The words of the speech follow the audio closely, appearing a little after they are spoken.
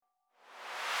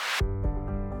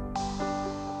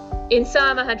In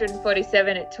Psalm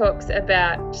 147, it talks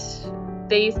about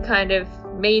these kind of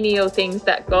menial things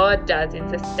that God does in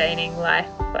sustaining life,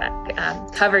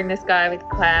 like covering the sky with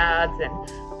clouds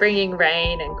and bringing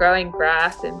rain and growing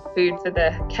grass and food for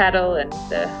the cattle and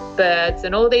the birds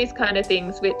and all these kind of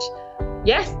things, which,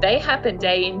 yes, they happen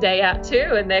day in, day out too,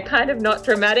 and they're kind of not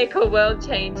dramatic or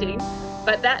world-changing,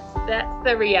 but that's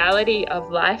the reality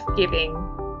of life-giving.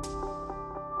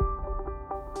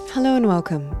 Hello and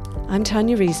welcome. I'm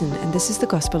Tanya Reason, and this is The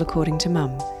Gospel According to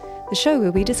Mum, the show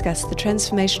where we discuss the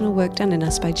transformational work done in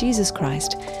us by Jesus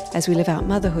Christ as we live out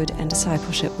motherhood and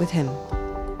discipleship with Him.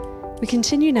 We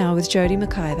continue now with Jodie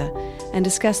McIver and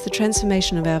discuss the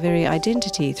transformation of our very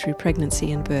identity through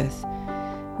pregnancy and birth.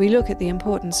 We look at the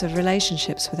importance of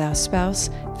relationships with our spouse,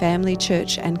 family,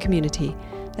 church and community,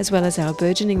 as well as our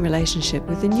burgeoning relationship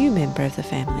with a new member of the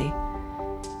family.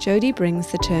 Jodie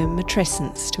brings the term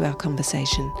matrescence to our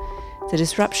conversation, the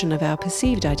disruption of our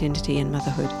perceived identity in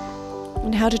motherhood,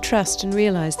 and how to trust and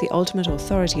realise the ultimate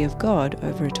authority of God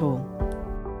over it all.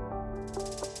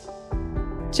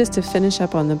 Just to finish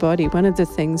up on the body, one of the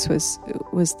things was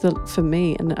for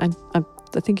me, and I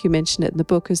think you mentioned it in the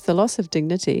book, is the loss of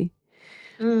dignity.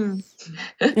 I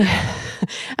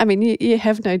mean, you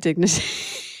have no dignity.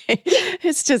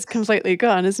 It's just completely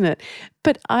gone, isn't it?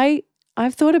 But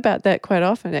I've thought about that quite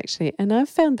often, actually, and I've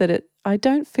found that I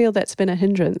don't feel that's been a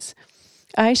hindrance.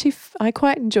 I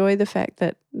quite enjoy the fact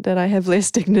that I have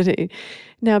less dignity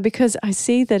now, because I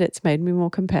see that it's made me more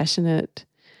compassionate,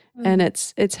 and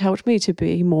it's helped me to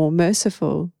be more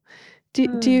merciful.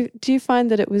 Do you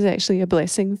find that it was actually a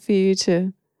blessing for you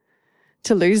to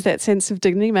lose that sense of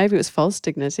dignity? Maybe it was false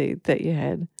dignity that you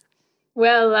had.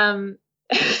 Well,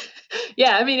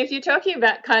 yeah, I mean, if you're talking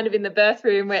about kind of in the birth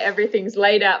room where everything's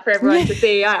laid out for everyone to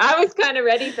see, I was kind of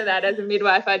ready for that as a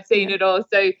midwife. I'd seen it all,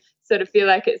 so sort of feel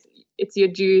like it's your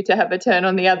due to have a turn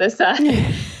on the other side.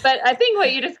 But I think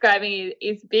what you're describing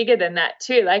is bigger than that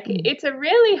too. Like it's a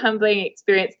really humbling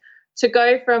experience to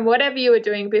go from whatever you were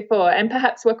doing before and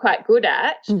perhaps were quite good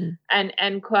at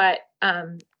and quite,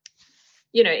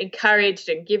 encouraged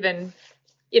and given,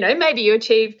 maybe you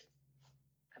achieved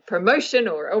promotion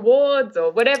or awards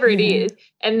or whatever it is,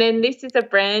 and then this is a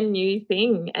brand new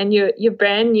thing and you're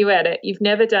brand new at it. You've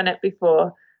never done it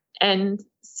before, and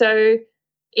so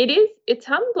it's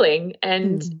humbling,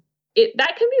 and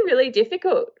that can be really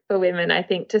difficult for women, I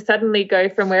think, to suddenly go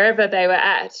from wherever they were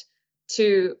at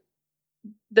to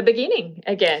the beginning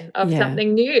again of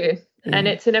something new. And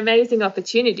it's an amazing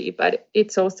opportunity, but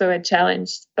it's also a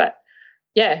challenge. But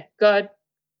God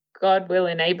will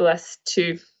enable us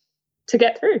to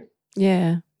get through.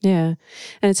 Yeah. And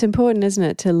it's important, isn't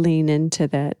it, to lean into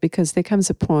that, because there comes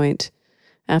a point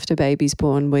after baby's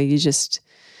born where you're just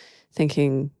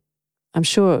thinking, I'm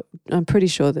pretty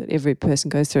sure that every person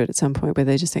goes through it at some point where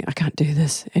they just think, I can't do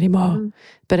this anymore.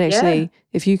 But actually,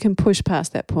 if you can push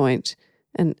past that point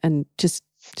and just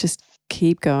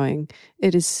keep going,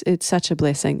 it's such a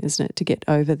blessing, isn't it, to get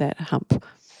over that hump.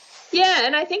 Yeah,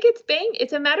 and I think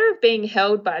it's a matter of being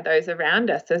held by those around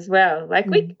us as well. Like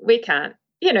we can't,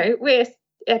 we're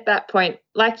at that point,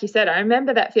 like you said, I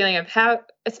remember that feeling of how,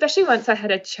 especially once I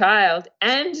had a child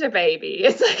and a baby,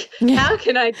 it's like, how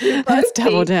can I do both? That's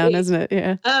double down, isn't it?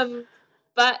 Yeah.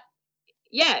 But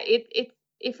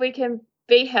if we can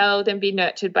be held and be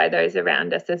nurtured by those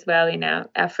around us as well, in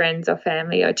our friends or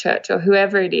family or church or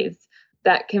whoever it is,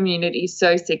 that community is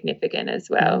so significant as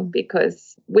well,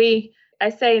 because I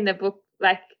say in the book,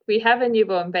 like, we have a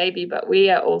newborn baby, but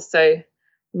we are also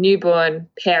newborn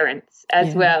parents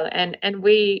as well. And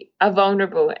we are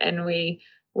vulnerable, and we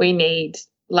need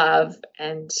love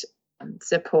and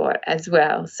support as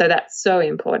well. So that's so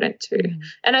important too.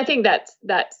 And I think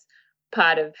that's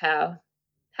part of how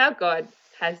God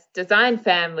has designed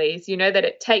families, that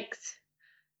it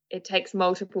takes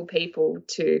multiple people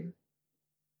to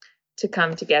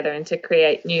come together and to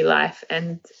create new life,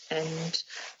 and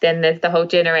then there's the whole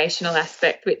generational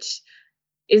aspect, which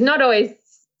is not always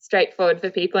straightforward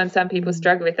for people, and some people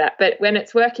struggle with that, but when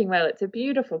it's working well, it's a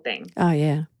beautiful thing.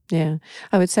 I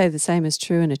would say the same is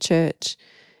true in a church.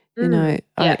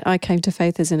 I came to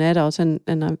faith as an adult,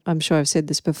 and I'm sure I've said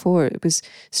this before, it was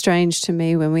strange to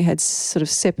me when we had sort of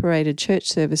separated church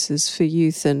services for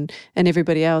youth and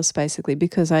everybody else, basically,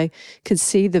 because I could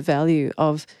see the value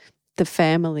of the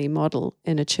family model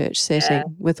in a church setting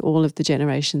with all of the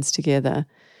generations together,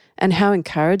 and how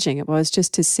encouraging it was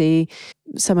just to see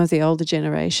some of the older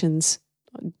generations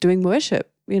doing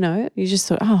worship. You just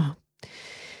thought,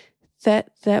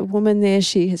 that woman there,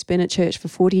 she has been at church for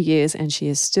 40 years and she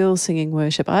is still singing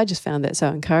worship. I just found that so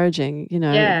encouraging,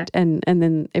 Yeah. and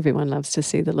then everyone loves to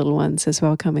see the little ones as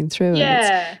well coming through.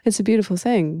 Yeah. And it's a beautiful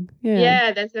thing. Yeah.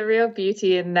 Yeah, there's a real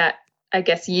beauty in that, I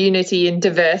guess, unity and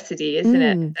diversity, isn't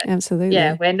it? Absolutely.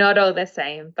 Yeah, we're not all the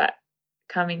same, but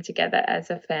coming together as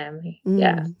a family.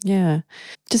 Yeah.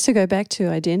 Just to go back to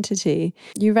identity,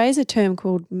 you raise a term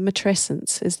called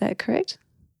matrescence. Is that correct?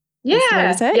 Yeah. That's the way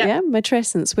to say it? Yeah. Yeah.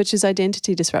 Matrescence, which is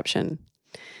identity disruption.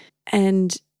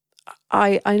 And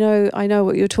I know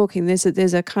what you're talking.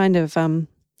 There's a kind of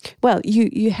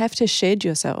you have to shed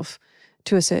yourself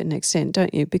to a certain extent,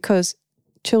 don't you? Because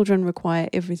children require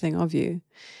everything of you.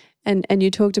 And you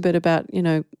talked a bit about,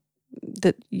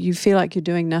 that you feel like you're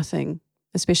doing nothing,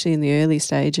 especially in the early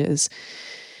stages.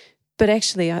 But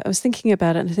actually, I was thinking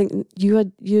about it, and I think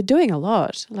you're doing a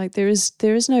lot. Like there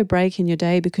is no break in your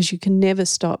day because you can never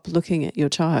stop looking at your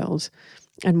child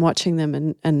and watching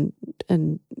them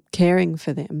and caring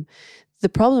for them. The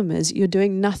problem is you're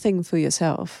doing nothing for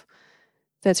yourself.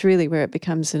 That's really where it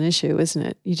becomes an issue, isn't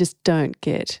it? You just don't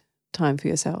get time for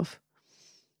yourself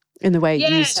in the way you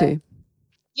used to.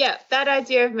 Yeah, that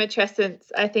idea of matrescence,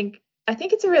 I think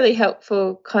it's a really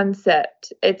helpful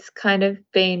concept. It's kind of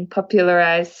been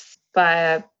popularized by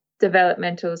a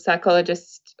developmental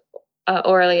psychologist,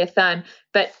 Aurelia Thun,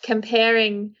 but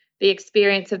comparing the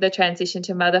experience of the transition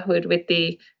to motherhood with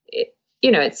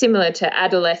it's similar to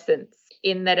adolescence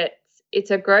in that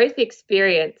it's a growth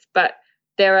experience, but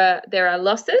there are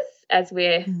losses as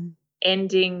we're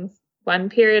ending one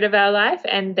period of our life,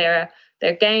 and there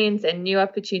are gains and new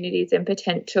opportunities and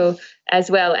potential as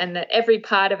well, and that every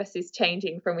part of us is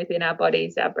changing from within our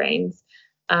bodies, our brains,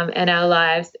 and our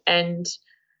lives. And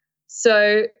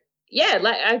so,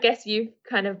 I guess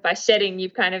by shedding,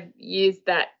 you've kind of used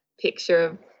that picture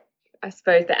of, I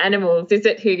suppose, the animals, is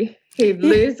it, who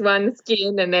lose one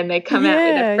skin and then they come out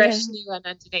with a fresh new one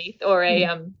underneath, or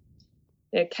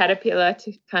a caterpillar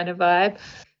to kind of vibe.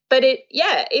 But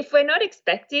if we're not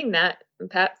expecting that, and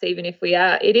perhaps even if we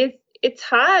are, it's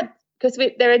hard because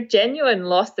there are genuine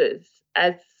losses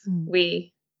as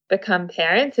we become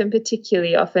parents, and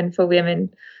particularly often for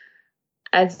women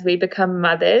as we become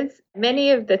mothers.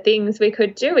 Many of the things we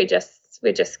could do, we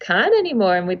just can't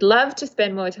anymore, and we'd love to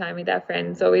spend more time with our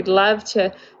friends, or we'd love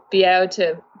to be able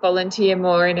to volunteer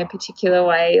more in a particular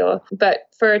way, but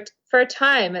for a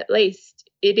time at least,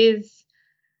 it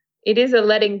is a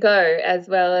letting go as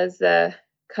well as a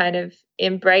kind of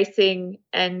embracing,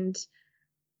 and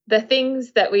the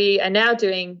things that we are now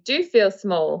doing do feel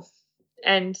small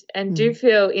and do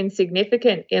feel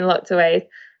insignificant in lots of ways.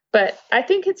 But I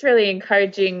think it's really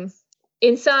encouraging.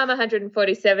 In Psalm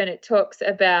 147, it talks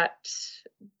about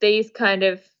these kind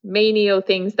of menial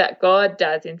things that God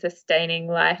does in sustaining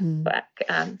life, like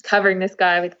covering the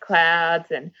sky with clouds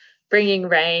and bringing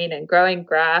rain and growing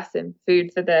grass and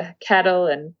food for the cattle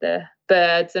and the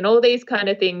birds and all these kind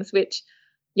of things, which,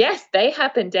 yes, they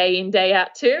happen day in, day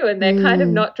out too, and they're kind of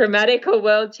not dramatic or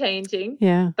world-changing.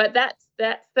 Yeah. But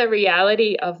that's the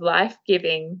reality of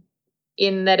life-giving,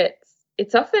 in that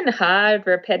it's often hard,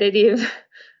 repetitive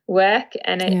work,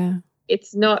 and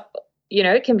it's not,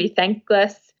 it can be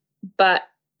thankless. But,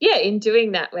 in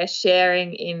doing that, we're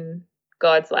sharing in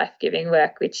God's life-giving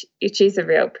work, which is a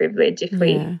real privilege if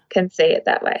we can see it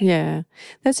that way. Yeah,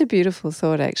 that's a beautiful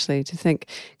thought, actually, to think,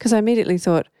 because I immediately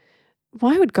thought,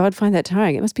 why would God find that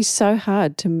tiring? It must be so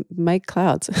hard to make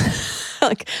clouds.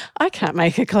 Like, I can't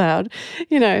make a cloud,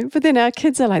 but then our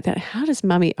kids are like that. How does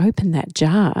mummy open that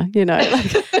jar?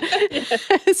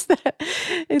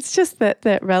 It's just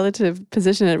that relative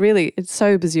position. It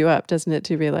sobers you up, doesn't it,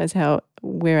 to realize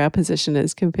where our position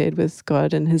is compared with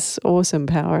God and his awesome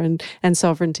power and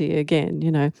sovereignty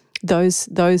again.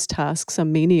 Those tasks are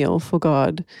menial for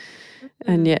God,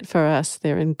 and yet for us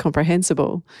they're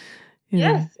incomprehensible.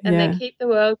 Yes, and they keep the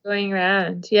world going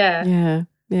round. Yeah.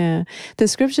 Yeah. The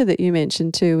scripture that you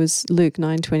mentioned too was Luke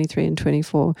 9:23 and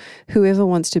 24. Whoever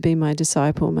wants to be my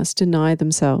disciple must deny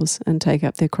themselves and take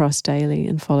up their cross daily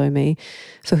and follow me.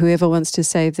 For whoever wants to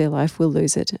save their life will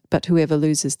lose it, but whoever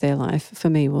loses their life for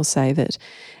me will save it.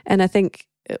 And I think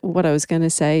what I was going to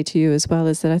say to you as well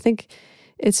is that I think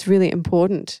it's really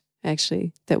important,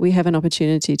 actually, that we have an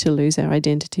opportunity to lose our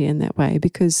identity in that way,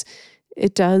 because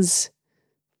it does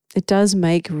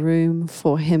make room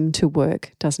for him to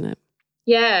work, doesn't it?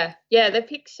 Yeah. The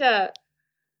picture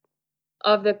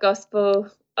of the gospel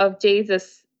of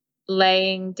Jesus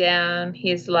laying down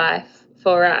his life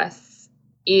for us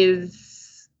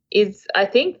is I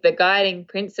think the guiding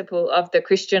principle of the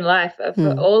Christian life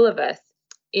for all of us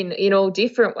in all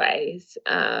different ways.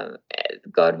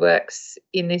 God works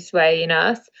in this way in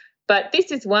us, But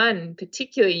this is one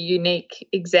particularly unique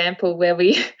example where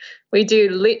we do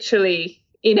literally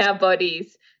in our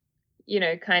bodies,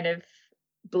 kind of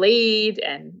bleed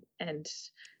and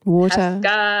water, have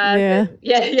scars,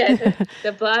 and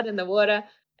the blood and the water.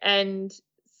 And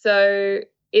so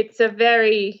it's a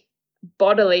very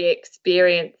bodily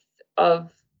experience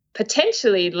of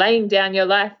potentially laying down your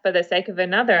life for the sake of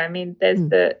another. I mean, there's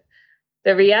the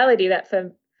reality that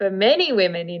for many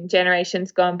women in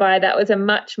generations gone by, that was a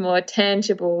much more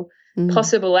tangible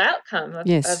possible outcome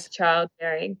of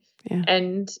childbearing. Yeah.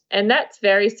 And that's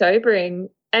very sobering.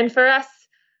 And for us,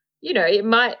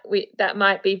 that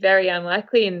might be very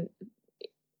unlikely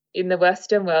in the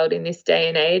Western world in this day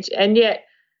and age. And yet,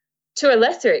 to a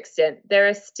lesser extent, there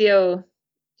are still,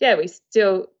 we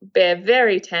still bear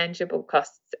very tangible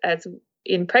costs as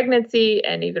in pregnancy,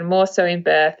 and even more so in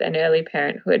birth and early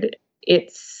parenthood.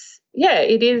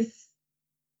 It is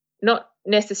not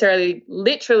necessarily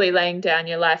literally laying down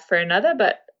your life for another,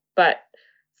 but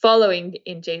following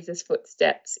in Jesus'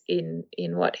 footsteps in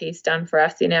what he's done for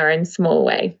us in our own small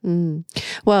way.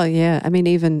 Well, yeah, I mean,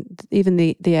 even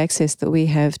the access that we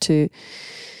have to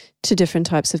different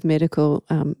types of medical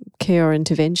care or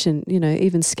intervention,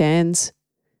 even scans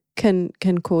can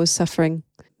cause suffering.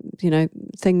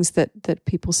 Things that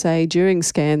people say during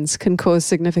scans can cause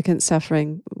significant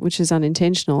suffering, which is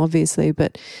unintentional, obviously,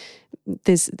 but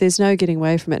there's no getting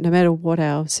away from it. No matter what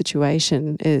our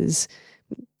situation is,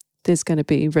 there's going to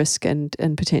be risk and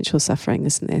potential suffering,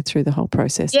 isn't there, through the whole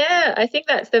process? Yeah, I think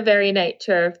that's the very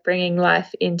nature of bringing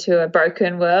life into a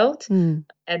broken world, and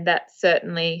that's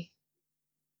certainly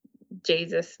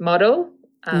Jesus' model.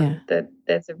 That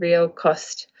there's a real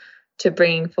cost to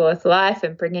bringing forth life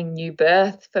and bringing new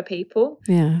birth for people.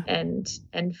 Yeah, and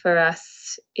for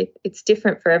us, it's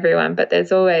different for everyone, but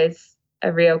there's always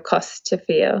a real cost to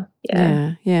feel.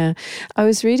 Yeah. I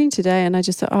was reading today, and I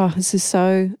just thought, this is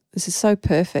so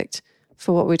perfect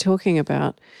for what we're talking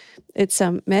about. It's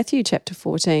Matthew chapter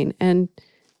 14, and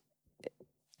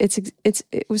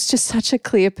it was just such a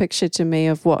clear picture to me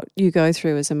of what you go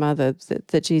through as a mother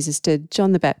that Jesus did.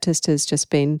 John the Baptist has just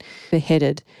been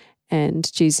beheaded,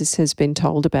 and Jesus has been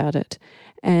told about it.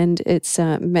 And it's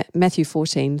Matthew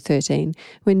 14:13.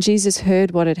 When Jesus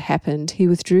heard what had happened, he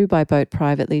withdrew by boat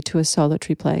privately to a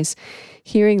solitary place.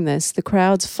 Hearing this, the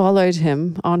crowds followed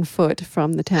him on foot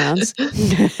from the towns.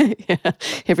 Yeah,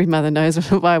 every mother knows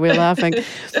why we're laughing.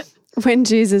 When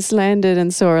Jesus landed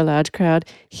and saw a large crowd,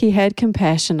 he had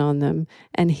compassion on them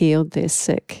and healed their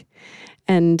sick.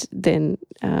 And then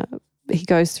he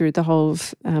goes through the whole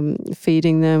of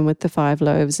feeding them with the 5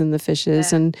 loaves and the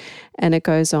fishes, and it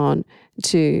goes on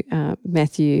to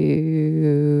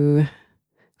Matthew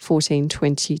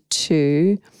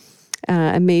 14:22.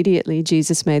 Immediately,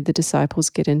 Jesus made the disciples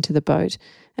get into the boat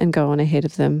and go on ahead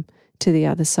of them to the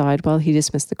other side while he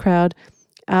dismissed the crowd.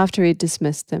 After he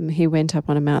dismissed them, he went up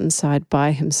on a mountainside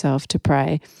by himself to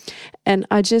pray. And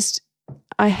I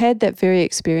had that very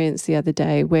experience the other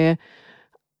day where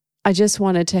I just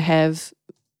wanted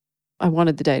I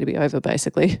wanted the day to be over,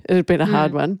 basically. It had been a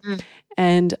hard one.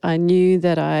 And I knew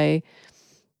that I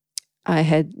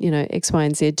had, X, Y,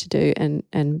 and Z to do.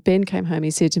 And Ben came home,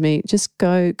 he said to me, just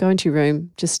go into your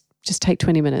room, just take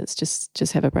 20 minutes,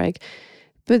 just have a break.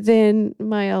 But then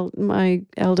my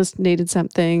eldest needed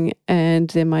something, and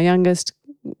then my youngest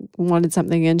wanted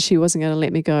something, and she wasn't going to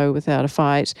let me go without a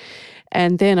fight.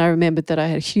 And then I remembered that I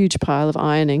had a huge pile of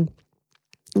ironing,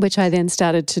 which I then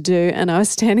started to do, and I was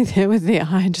standing there with the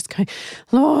iron just going,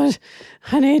 Lord,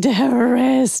 I need to have a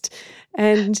rest.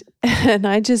 And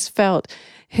I just felt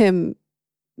him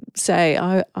say,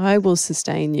 I will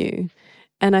sustain you.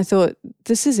 And I thought,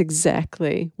 this is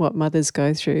exactly what mothers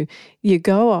go through. You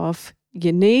go off,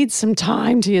 you need some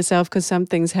time to yourself because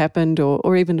something's happened,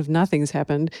 or even if nothing's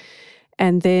happened,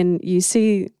 and then you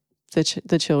see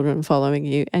the children following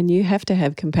you, and you have to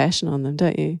have compassion on them,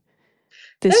 don't you?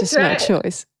 There's That's just right. no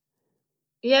choice.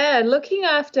 Yeah, looking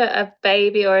after a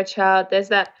baby or a child, there's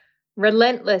that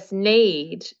relentless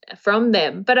need from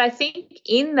them. But I think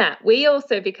in that, we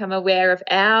also become aware of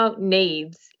our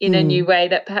needs in a new way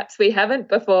that perhaps we haven't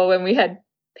before when we had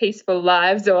peaceful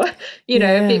lives or, a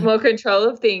bit more control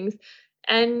of things.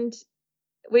 And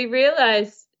we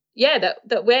realize,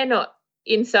 that we're not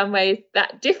in some ways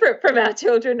that different from our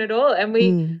children at all. And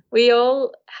we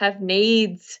all have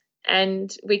needs,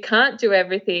 and we can't do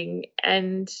everything.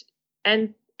 And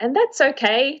that's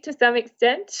okay to some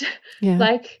extent. Yeah.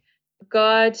 Like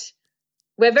God,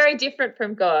 we're very different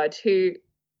from God who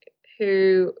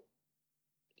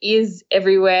is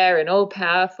everywhere and all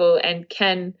powerful and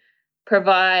can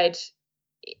provide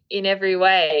in every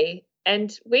way.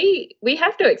 we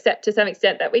have to accept to some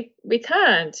extent that we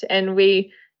can't, and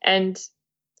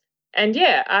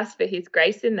ask for his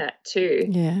grace in that too.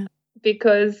 Yeah.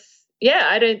 Because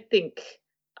I don't think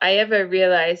I ever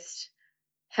realized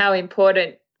how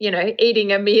important,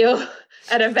 eating a meal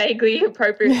at a vaguely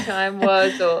appropriate time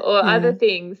was, or other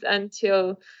things,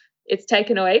 until it's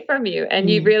taken away from you, and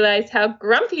you realize how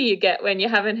grumpy you get when you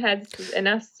haven't had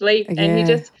enough sleep. Yeah. And you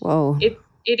just, whoa.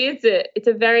 it's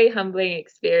a very humbling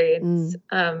experience,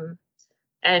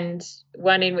 and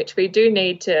one in which we do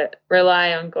need to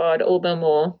rely on God all the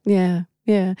more. Yeah.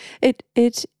 Yeah, it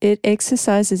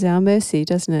exercises our mercy,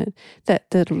 doesn't it? That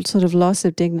sort of loss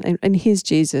of dignity. And here's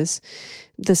Jesus,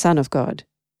 the Son of God,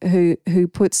 who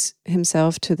puts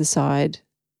himself to the side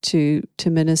to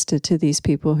minister to these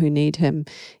people who need him,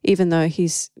 even though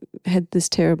he's had this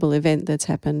terrible event that's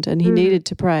happened, and he needed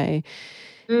to pray.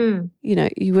 You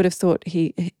would have thought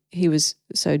he was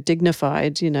so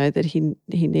dignified, that he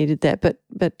needed that,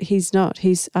 but he's not.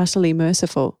 He's utterly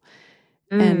merciful.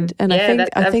 And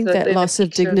I think that loss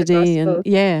of dignity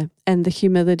and the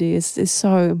humility is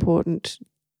so important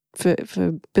for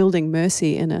building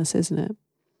mercy in us, isn't it?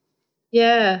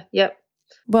 Yeah. Yep.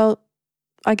 Well,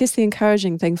 I guess the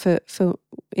encouraging thing for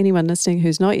anyone listening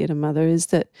who's not yet a mother is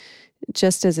that,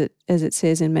 just as it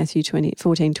says in Matthew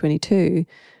 14:22,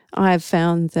 I've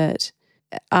found that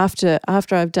after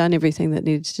I've done everything that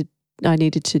I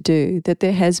needed to do, that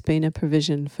there has been a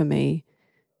provision for me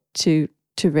to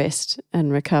rest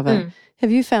and recover.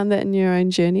 Have you found that in your own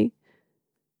journey?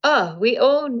 Oh, we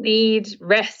all need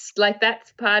rest. Like,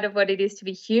 that's part of what it is to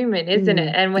be human, isn't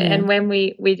it? And when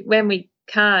we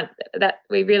can't, that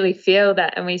we really feel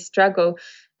that, and we struggle.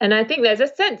 And I think there's a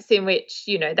sense in which,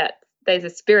 that there's a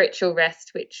spiritual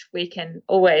rest which we can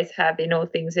always have in all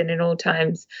things and in all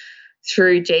times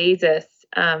through Jesus.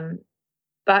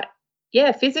 But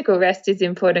physical rest is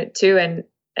important too,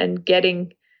 and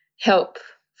getting help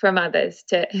from others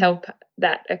to help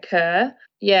that occur.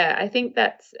 Yeah, I think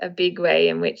that's a big way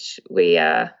in which we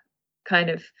are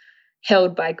kind of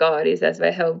held by God, is as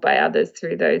we're held by others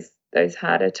through those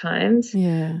harder times.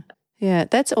 Yeah. Yeah,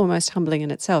 that's almost humbling in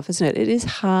itself, isn't it? It is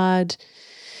hard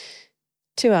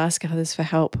to ask others for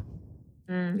help.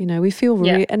 We feel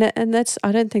really, and that's,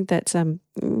 I don't think that's,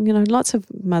 lots of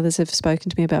mothers have spoken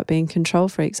to me about being control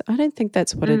freaks. I don't think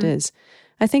that's what it is.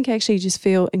 I think actually you just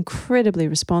feel incredibly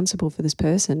responsible for this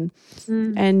person,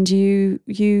 and you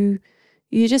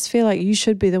just feel like you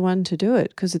should be the one to do it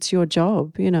because it's your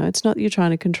job. It's not that you're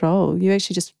trying to control. You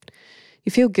actually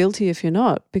you feel guilty if you're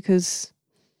not, because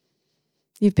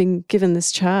you've been given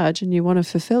this charge and you want to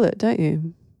fulfill it, don't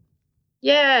you?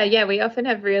 Yeah, we often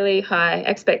have really high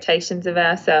expectations of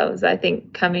ourselves, I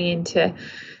think, coming into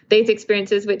these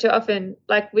experiences, which are often,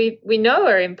 like, we know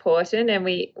are important and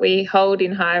we hold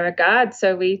in high regard,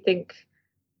 so we think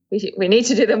we need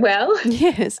to do them well.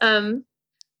 Yes.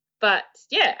 But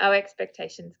our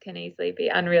expectations can easily be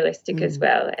unrealistic as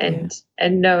well, and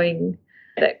knowing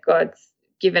that God's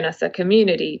given us a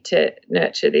community to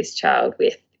nurture this child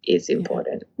with is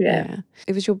important. Yeah.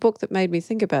 It was your book that made me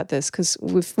think about this, because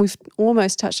we've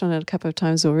almost touched on it a couple of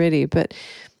times already, but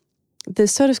the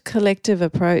sort of collective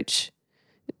approach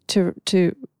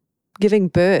to giving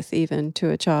birth even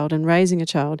to a child and raising a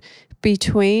child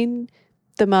between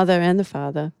the mother and the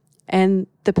father and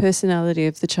the personality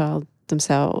of the child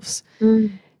themselves.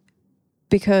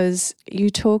 Because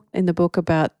you talk in the book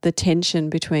about the tension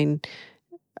between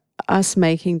us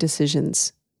making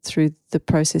decisions through the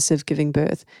process of giving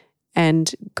birth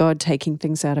and God taking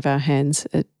things out of our hands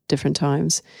at different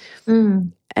times.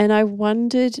 And I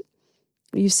wondered,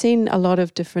 you've seen a lot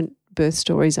of different birth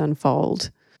stories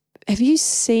unfold. Have you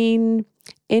seen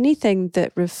anything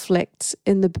that reflects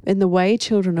in the way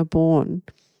children are born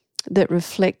that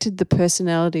reflected the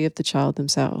personality of the child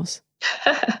themselves?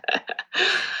 I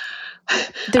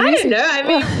don't know. I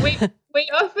mean,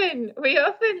 we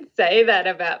often say that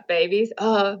about babies.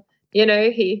 Oh,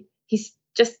 he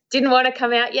just didn't want to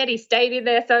come out yet. He stayed in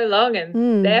there so long,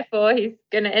 and therefore he's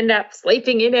going to end up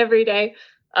sleeping in every day.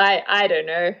 I don't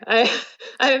know.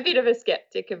 I'm a bit of a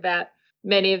skeptic about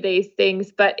many of these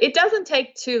things, but it doesn't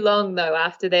take too long, though,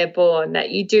 after they're born that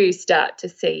you do start to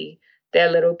see their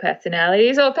little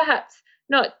personalities, or perhaps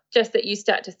not just that you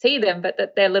start to see them, but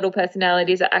that their little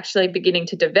personalities are actually beginning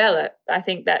to develop. I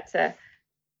think that's a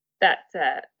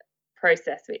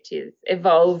process which is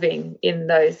evolving in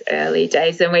those early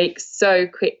days and weeks so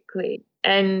quickly,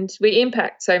 and we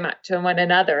impact so much on one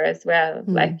another as well.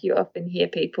 Like, you often hear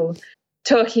people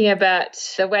talking about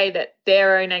the way that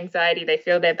their own anxiety, they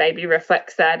feel their baby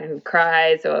reflects that and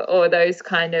cries, or those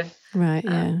kind of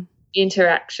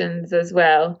interactions as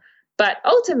well. But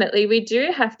ultimately, we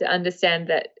do have to understand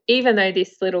that even though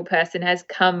this little person has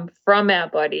come from our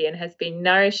body and has been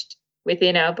nourished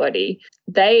within our body,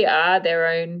 they are their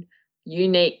own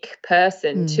unique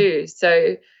person too.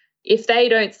 So if they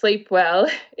don't sleep well,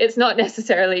 it's not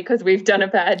necessarily because we've done a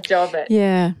bad job at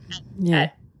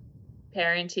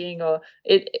parenting, or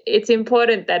it's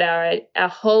important that our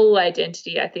whole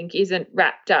identity, I think, isn't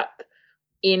wrapped up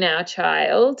in our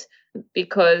child,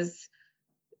 because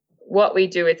what we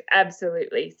do is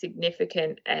absolutely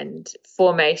significant and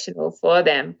formational for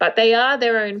them, but they are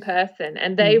their own person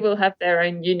and they will have their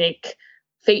own unique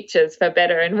features for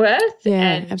better and worse.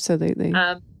 Yeah, and absolutely.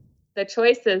 The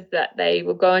choices that they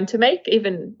will go on to make,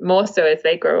 even more so as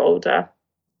they grow older,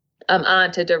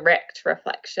 aren't a direct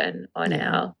reflection on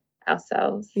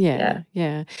ourselves. Yeah.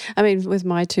 I mean, with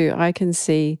my two, I can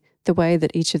see the way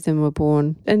that each of them were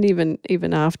born, and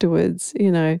even afterwards, you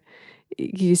know,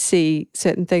 you see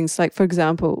certain things. Like, for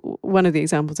example, one of the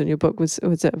examples in your book was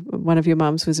that one of your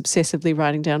mums was obsessively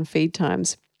writing down feed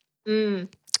times.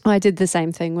 I did the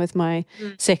same thing with my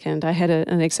second. I had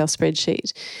an Excel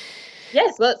spreadsheet.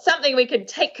 Yes, well, it's something we can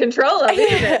take control of,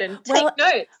 isn't it? And take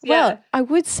notes. Well, I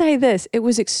would say this. It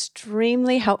was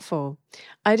extremely helpful.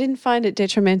 I didn't find it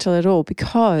detrimental at all,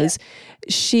 because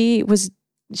she was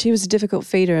a difficult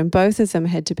feeder, and both of them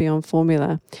had to be on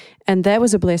formula. And that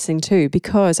was a blessing too,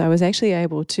 because I was actually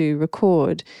able to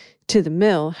record to the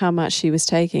mill how much she was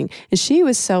taking. And she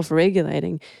was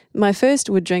self-regulating. My first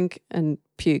would drink and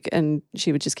puke, and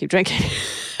she would just keep drinking.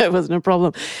 It wasn't a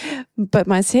problem. But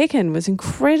my second was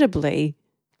incredibly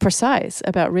precise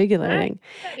about regulating.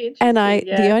 Right. And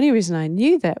the only reason I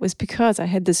knew that was because I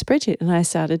had this spreadsheet, and I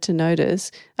started to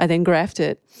notice, I then graphed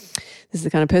it. This is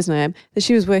the kind of person I am, that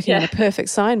she was working on a perfect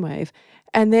sine wave.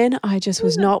 And then I just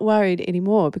was not worried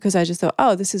anymore, because I just thought,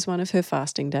 oh, this is one of her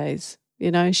fasting days. You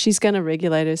know, she's going to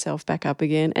regulate herself back up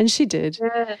again. And she did.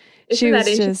 Yeah. Isn't that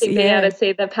interesting being able to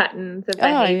see the patterns of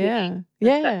behavior?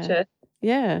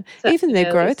 Even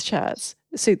their growth charts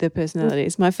suit their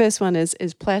personalities. My first one is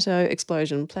plateau,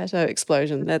 explosion.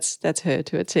 That's her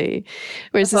to a T.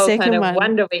 Whereas the second kind of one,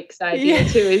 Wonder Weeks idea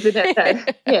too, isn't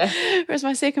it? Whereas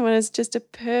my second one is just a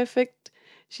perfect.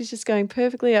 She's just going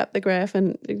perfectly up the graph,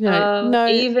 and no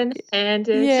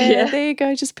even-handed. Yeah, there you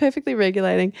go, just perfectly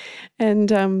regulating,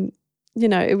 and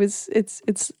it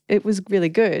was really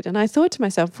good. And I thought to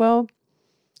myself, well,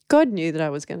 God knew that I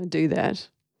was going to do that.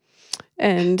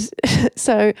 And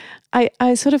so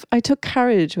I took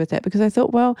courage with that, because I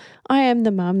thought, well, I am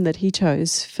the mum that he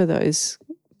chose for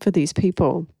these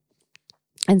people.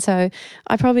 And so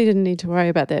I probably didn't need to worry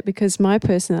about that, because my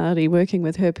personality working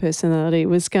with her personality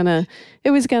was gonna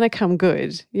come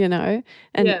good,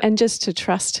 and just to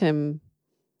trust him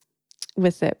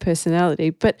with that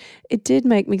personality. But it did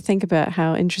make me think about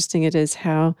how interesting it is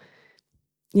how,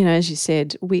 as you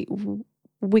said, we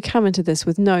come into this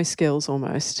with no skills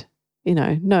almost,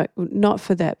 no, not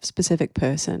for that specific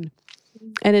person.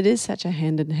 And it is such a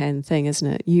hand-in-hand thing, isn't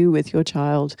it? You with your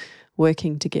child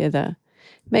working together.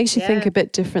 Makes you think a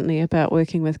bit differently about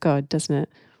working with God, doesn't it?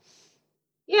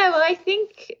 Yeah, well, I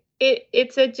think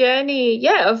it's a journey,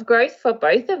 of growth for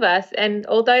both of us. And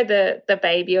although the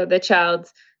baby or the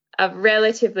child's a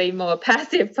relatively more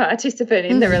passive participant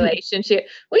in the relationship,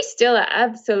 we still are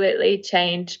absolutely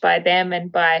changed by them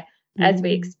and by as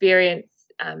we experience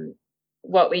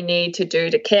what we need to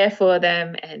do to care for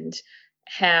them, and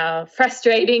how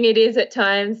frustrating it is at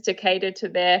times to cater to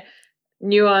their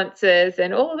nuances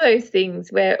and all those things.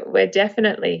 We're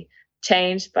definitely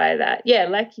changed by that. Yeah,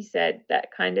 like you said,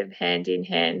 that kind of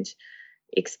hand-in-hand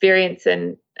experience,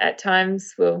 and at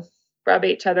times we'll rub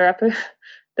each other up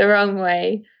the wrong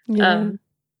way.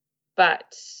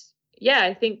 But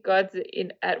I think God's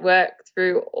at work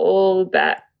through all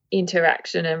that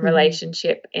interaction and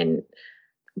relationship, and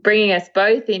bringing us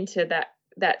both into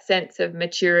that sense of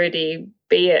maturity,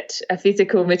 be it a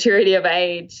physical maturity of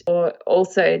age or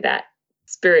also that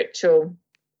spiritual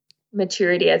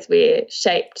maturity as we're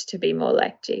shaped to be more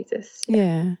like Jesus.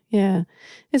 Yeah.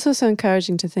 It's also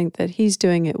encouraging to think that he's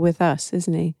doing it with us,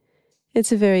 isn't he?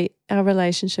 It's our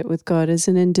relationship with God is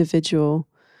an individual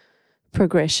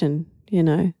progression,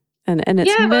 and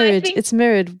it's mirrored. It's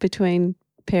mirrored between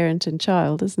parent and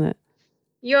child, isn't it?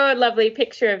 Your lovely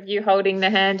picture of you holding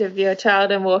the hand of your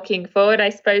child and walking forward, I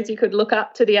suppose you could look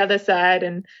up to the other side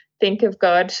and think of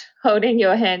God holding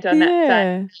your hand on that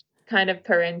side, kind of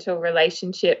parental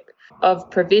relationship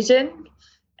of provision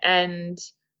and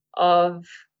of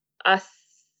us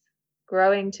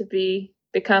growing to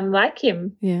become like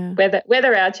him. Yeah.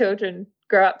 Whether our children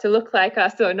grow up to look like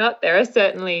us or not, there are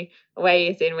certainly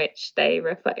ways in which they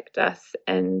reflect us,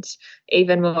 and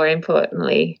even more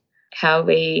importantly, how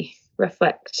we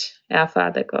reflect our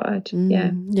Father God.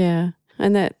 Yeah. Yeah.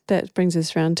 And that brings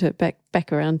us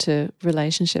back around to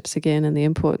relationships again, and the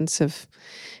importance of,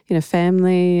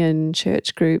 family and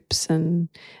church groups, and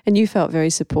you felt very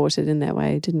supported in that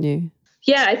way, didn't you?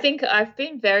 Yeah, I think I've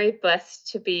been very blessed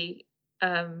to be,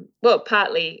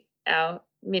 partly our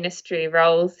ministry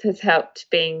roles has helped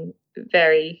being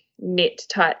very knit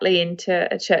tightly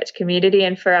into a church community.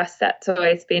 And for us, that's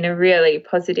always been a really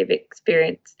positive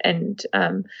experience and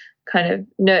kind of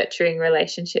nurturing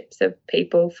relationships of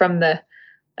people, from the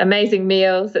amazing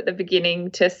meals at the beginning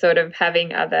to sort of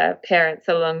having other parents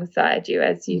alongside you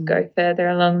as you go further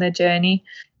along the journey.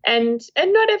 And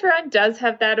not everyone does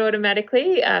have that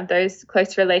automatically, those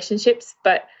close relationships.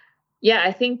 But yeah,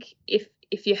 I think if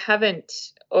you haven't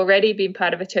already been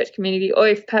part of a church community, or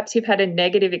if perhaps you've had a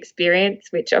negative experience,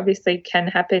 which obviously can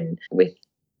happen with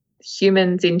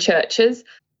humans in churches,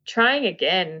 trying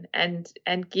again and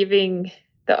giving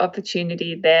the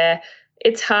opportunity there.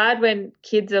 It's hard when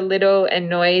kids are little and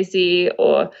noisy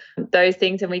or those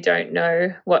things, and we don't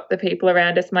know what the people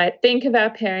around us might think of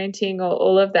our parenting or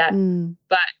all of that.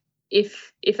 But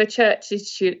if a church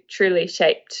is truly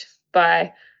shaped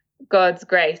by God's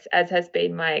grace, as has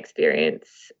been my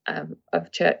experience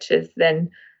of churches, then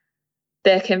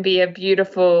there can be a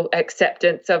beautiful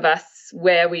acceptance of us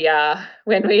where we are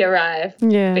when we arrive,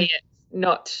 be it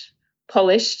not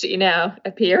polished in our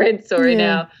appearance or in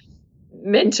our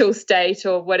mental state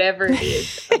or whatever it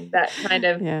is, that kind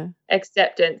of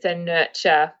acceptance and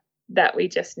nurture that we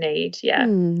just need.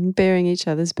 Bearing each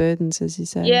other's burdens, as you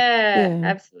say.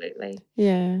 Absolutely.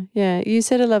 You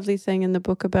said a lovely thing in the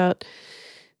book about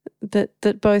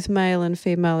that both male and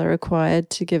female are required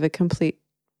to give a complete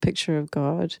picture of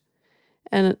God,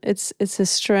 and it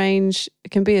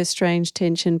can be a strange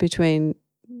tension between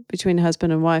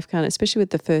husband and wife, can't it? Especially with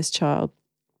the first child,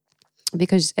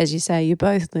 because as you say, you're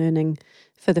both learning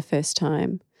for the first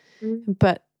time,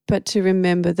 but to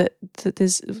remember that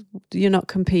you're not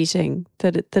competing,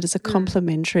 that it's a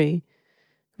complementary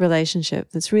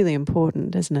relationship. That's really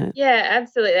important, isn't it? Yeah,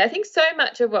 absolutely. I think so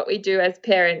much of what we do as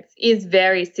parents is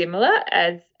very similar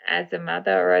as a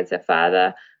mother or as a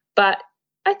father, but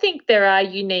I think there are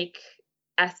unique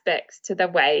aspects to the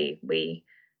way we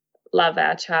love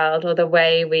our child or the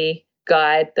way we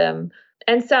guide them,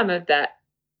 and some of that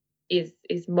is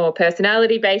more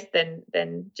personality based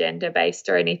than gender based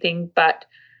or anything. But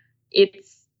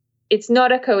it's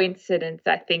not a coincidence,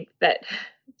 I think, that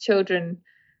children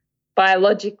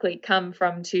biologically come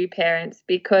from two parents,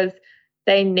 because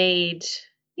they need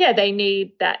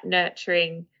that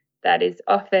nurturing that is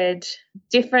offered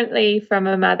differently from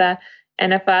a mother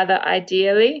and a father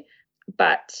ideally,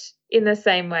 but in the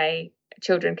same way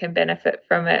children can benefit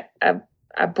from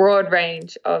a broad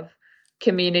range of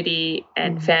community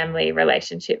and family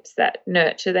relationships that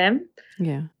nurture them.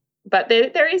 But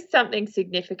there is something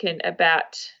significant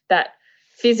about that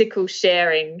physical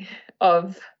sharing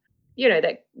of,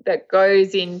 that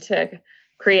goes into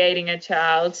creating a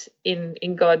child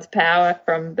in God's power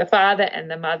from the father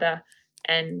and the mother,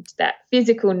 and that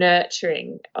physical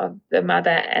nurturing of the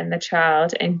mother and the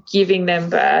child and giving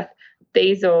them birth.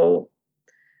 These all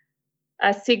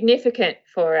are significant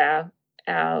for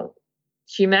our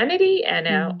humanity and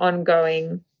our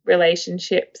ongoing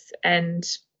relationships. And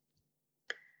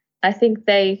I think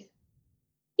they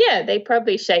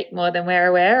probably shape more than we're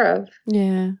aware of.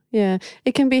 Yeah.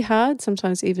 It can be hard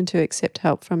sometimes even to accept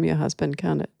help from your husband,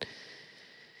 can't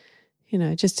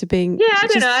it? Just to being... Yeah, I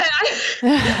don't know.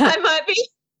 I might be...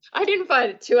 I didn't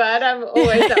find it too hard. I'm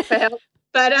always up for help.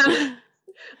 But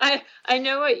I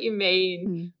know what you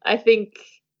mean. I think,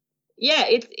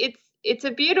 it's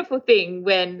a beautiful thing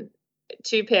when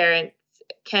two parents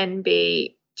can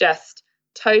be just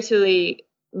totally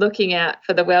looking out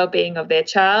for the well-being of their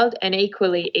child and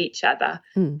equally each other.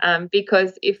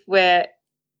 Because if we're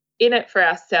in it for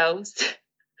ourselves,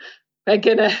 we're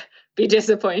going to be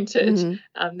disappointed.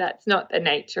 That's not the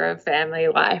nature of family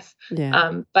life.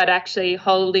 But actually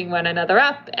holding one another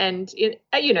up, and,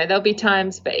 there'll be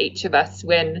times for each of us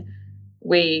when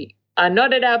we are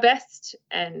not at our best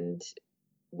and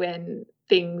when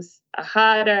things are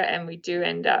harder and we do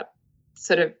end up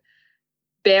sort of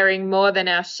bearing more than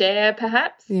our share,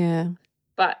 perhaps.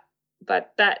 But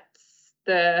that's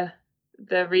the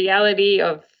reality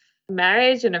of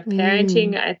marriage and of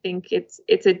parenting. I think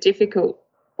it's a difficult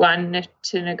one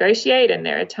to negotiate, and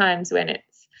there are times when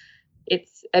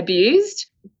it's abused,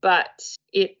 but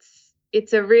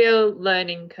it's a real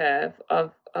learning curve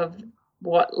of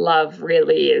what love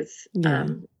really is.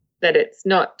 That it's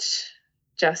not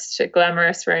just a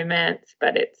glamorous romance,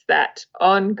 but it's that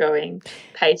ongoing,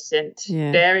 patient,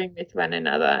 bearing with one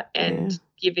another and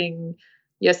giving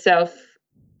yourself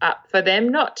up for them,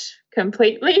 not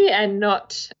completely and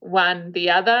not one the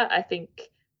other. I think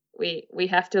we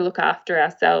have to look after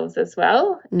ourselves as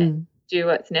well and do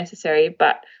what's necessary,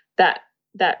 but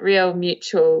that real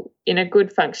mutual, in a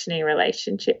good functioning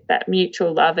relationship, that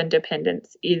mutual love and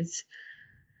dependence is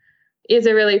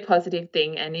a really positive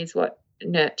thing and is what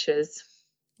nurtures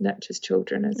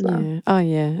children as well. Yeah. Oh,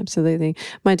 yeah, absolutely.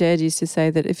 My dad used to say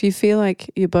that if you feel like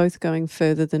you're both going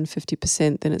further than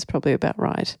 50%, then it's probably about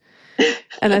right.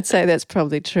 And I'd say that's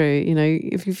probably true. You know,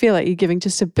 if you feel like you're giving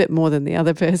just a bit more than the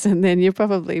other person, then you're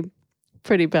probably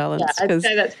pretty balanced. Yeah, I'd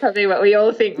say that's probably what we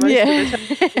all think most of the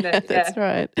time. Isn't it? That's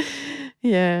right.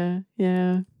 Yeah.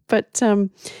 But,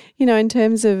 you know, in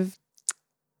terms of,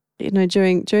 you know,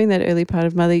 during that early part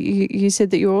of mother, you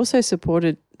said that you were also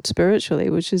supported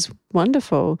spiritually, which is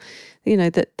wonderful, you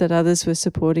know, that others were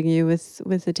supporting you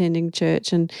with attending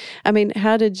church. And I mean,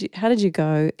 how did you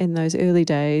go in those early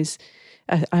days?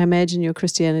 I imagine your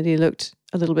Christianity looked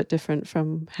a little bit different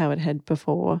from how it had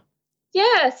before.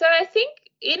 Yeah, so I think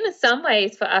in some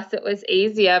ways for us it was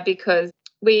easier because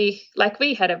we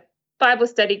had a Bible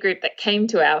study group that came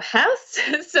to our house.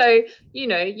 So, you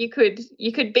know, you could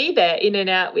be there in and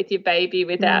out with your baby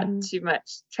without too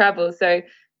much trouble. So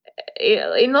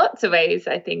in lots of ways,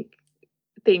 I think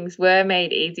things were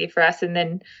made easier for us.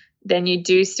 And then you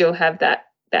do still have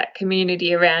that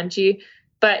community around you.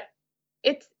 But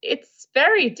it's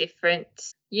very different.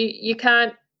 You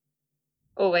can't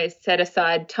always set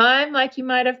aside time like you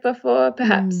might have before,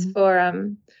 perhaps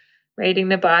for reading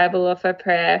the Bible or for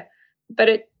prayer.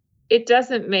 But it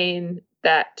doesn't mean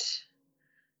that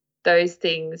those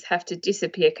things have to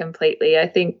disappear completely. I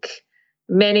think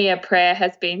many a prayer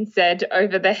has been said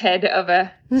over the head of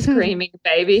a screaming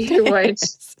baby who won't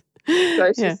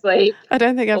go to sleep. I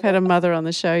don't think I've had a mother on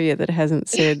the show yet that hasn't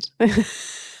said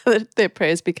that their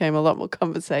prayers became a lot more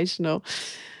conversational.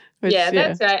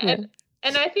 That's right. Yeah.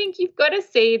 And I think you've got to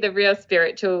see the real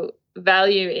spiritual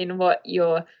value in what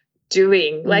you're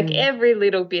doing. Like every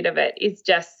little bit of it is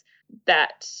just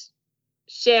that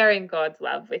sharing God's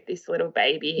love with this little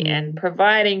baby and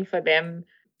providing for them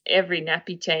every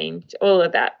nappy change, all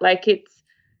of that. Like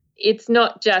it's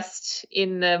not just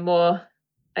in the more,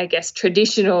 I guess,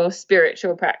 traditional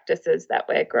spiritual practices that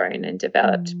we're grown and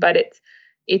developed, but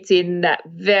it's in that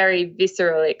very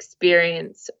visceral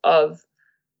experience of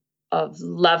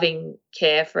loving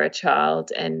care for a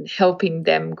child and helping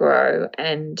them grow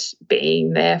and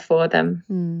being there for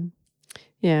them.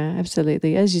 Yeah,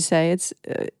 absolutely. As you say,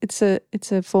 it's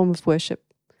a form of worship,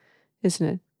 isn't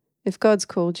it? If God's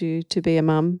called you to be a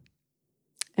mum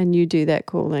and you do that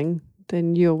calling,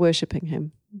 then you're worshipping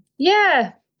him.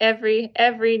 Yeah. Every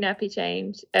nappy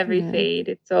change, every feed,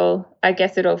 it's all, I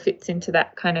guess it all fits into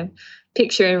that kind of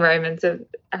picture in Romans of,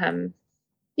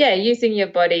 using your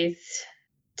bodies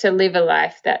to live a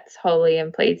life that's holy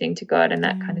and pleasing to God, and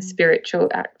that kind of spiritual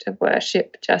act of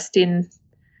worship just in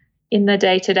the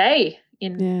day-to-day,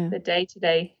 the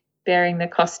day-to-day bearing the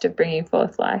cost of bringing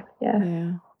forth life.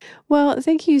 Yeah. Well,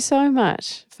 thank you so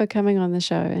much for coming on the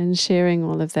show and sharing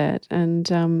all of that.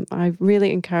 And I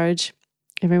really encourage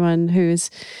everyone who's,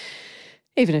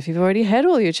 even if you've already had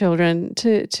all your children,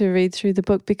 to read through the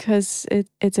book, because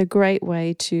it's a great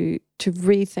way to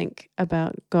rethink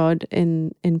about God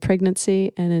in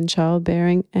pregnancy and in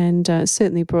childbearing, and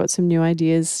certainly brought some new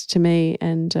ideas to me.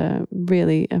 And I'm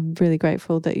really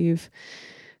grateful that you've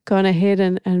gone ahead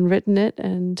and written it.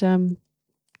 And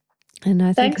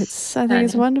I think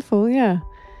it's wonderful. Yeah,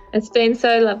 it's been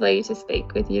so lovely to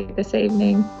speak with you this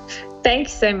evening.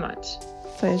 Thanks so much.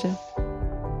 Pleasure.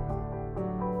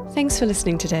 Thanks for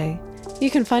listening today.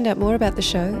 You can find out more about the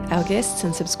show, our guests,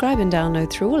 and subscribe and download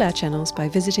through all our channels by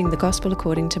visiting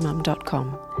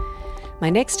thegospelaccordingtomum.com. My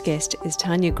next guest is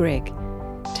Tanya Gregg.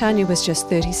 Tanya was just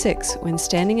 36 when,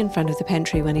 standing in front of the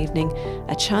pantry one evening,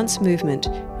 a chance movement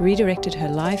redirected her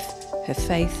life, her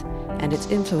faith, and its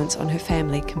influence on her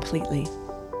family completely.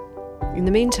 In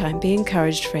the meantime, be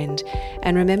encouraged, friend,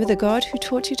 and remember the God who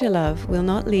taught you to love will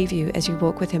not leave you as you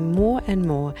walk with him more and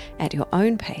more at your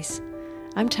own pace.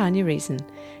 I'm Tanya Reason,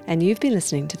 and you've been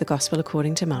listening to The Gospel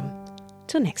According to Mum.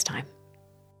 Till next time.